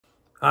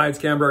Hi, it's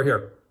Canberra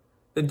here.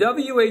 The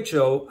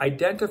WHO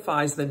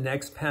identifies the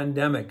next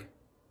pandemic.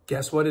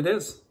 Guess what it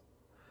is?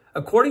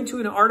 According to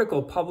an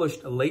article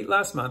published late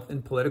last month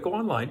in Politico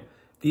Online,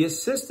 the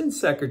Assistant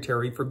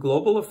Secretary for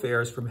Global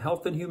Affairs from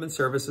Health and Human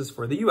Services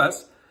for the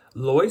U.S.,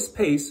 Lois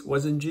Pace,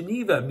 was in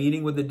Geneva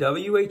meeting with the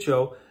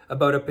WHO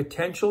about a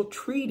potential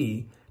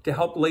treaty to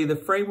help lay the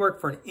framework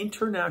for an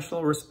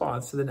international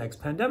response to the next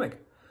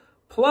pandemic.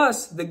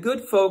 Plus, the good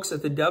folks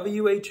at the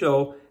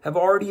WHO have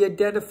already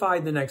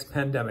identified the next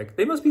pandemic.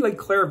 They must be like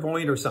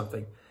clairvoyant or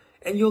something.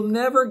 And you'll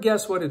never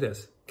guess what it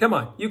is. Come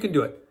on, you can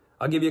do it.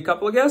 I'll give you a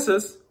couple of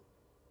guesses.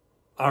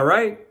 All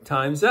right,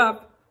 time's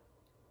up.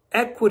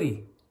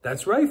 Equity.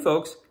 That's right,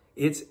 folks.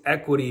 It's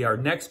equity, our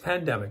next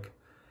pandemic.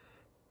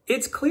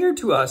 It's clear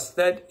to us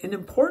that an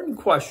important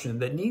question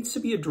that needs to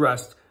be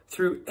addressed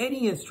through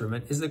any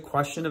instrument is the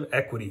question of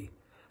equity.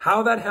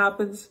 How that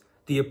happens,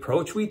 the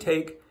approach we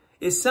take,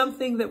 is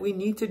something that we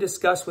need to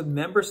discuss with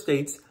member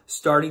states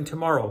starting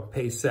tomorrow,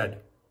 Pace said.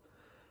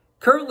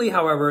 Currently,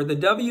 however, the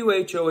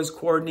WHO is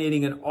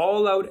coordinating an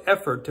all-out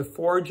effort to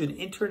forge an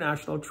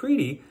international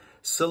treaty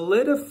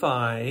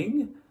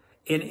solidifying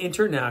an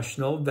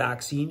international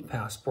vaccine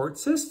passport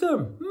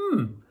system.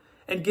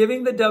 And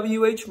giving the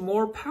WHO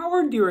more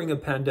power during a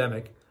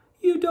pandemic.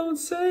 You don't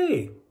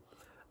say.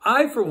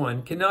 I, for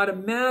one, cannot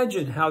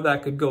imagine how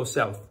that could go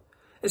south,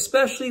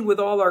 especially with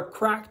all our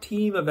crack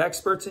team of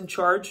experts in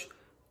charge.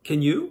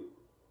 Can you?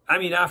 I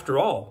mean, after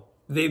all,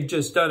 they've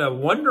just done a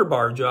wonder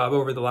bar job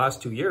over the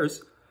last 2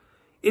 years.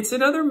 It's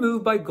another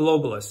move by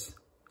globalists.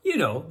 You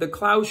know, the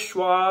Klaus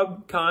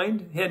Schwab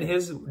kind and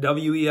his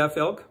WEF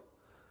ilk.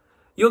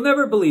 You'll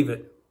never believe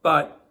it,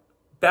 but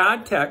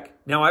bad tech.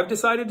 Now, I've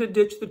decided to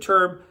ditch the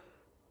term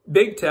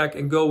big tech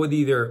and go with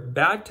either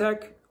bad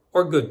tech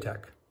or good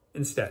tech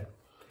instead.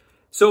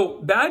 So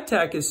bad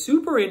tech is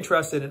super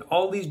interested in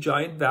all these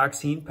giant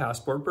vaccine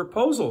passport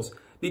proposals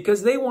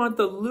because they want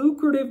the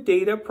lucrative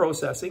data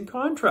processing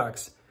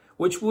contracts,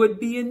 which would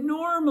be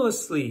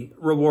enormously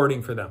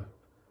rewarding for them.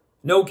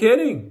 No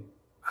kidding.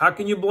 How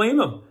can you blame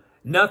them?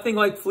 Nothing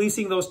like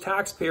fleecing those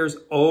taxpayers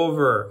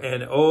over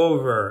and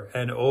over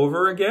and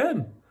over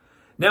again.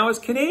 Now, as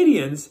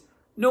Canadians,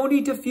 no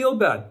need to feel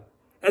bad,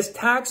 as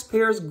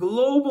taxpayers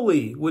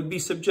globally would be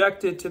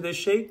subjected to this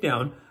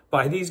shakedown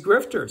by these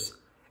grifters,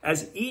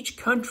 as each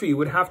country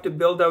would have to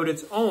build out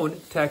its own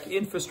tech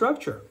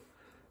infrastructure.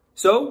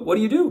 So what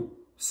do?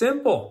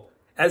 Simple.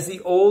 As the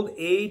old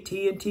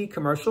AT&T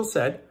commercial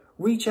said,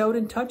 reach out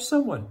and touch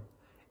someone.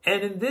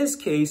 And in this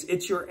case,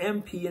 it's your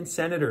MP and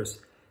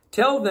senators.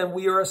 Tell them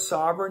we are a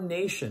sovereign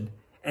nation,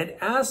 and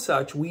as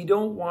such, we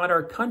don't want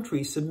our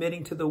country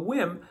submitting to the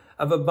whim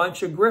of a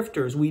bunch of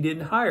grifters we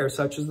didn't hire,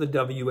 such as the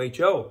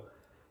WHO.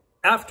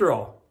 After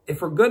all,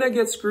 if we're gonna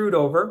get screwed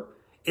over,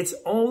 it's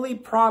only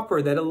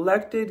proper that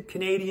elected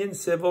Canadian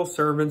civil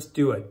servants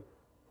do it.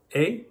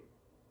 Eh?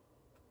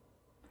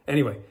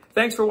 Anyway,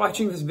 thanks for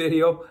watching this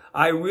video.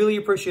 I really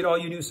appreciate all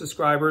you new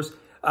subscribers.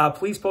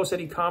 Please post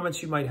any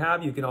comments you might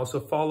have. You can also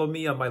follow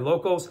me on my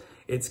locals.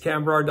 It's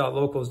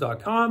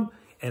canberra.locals.com,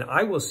 and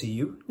I will see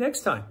you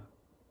next time.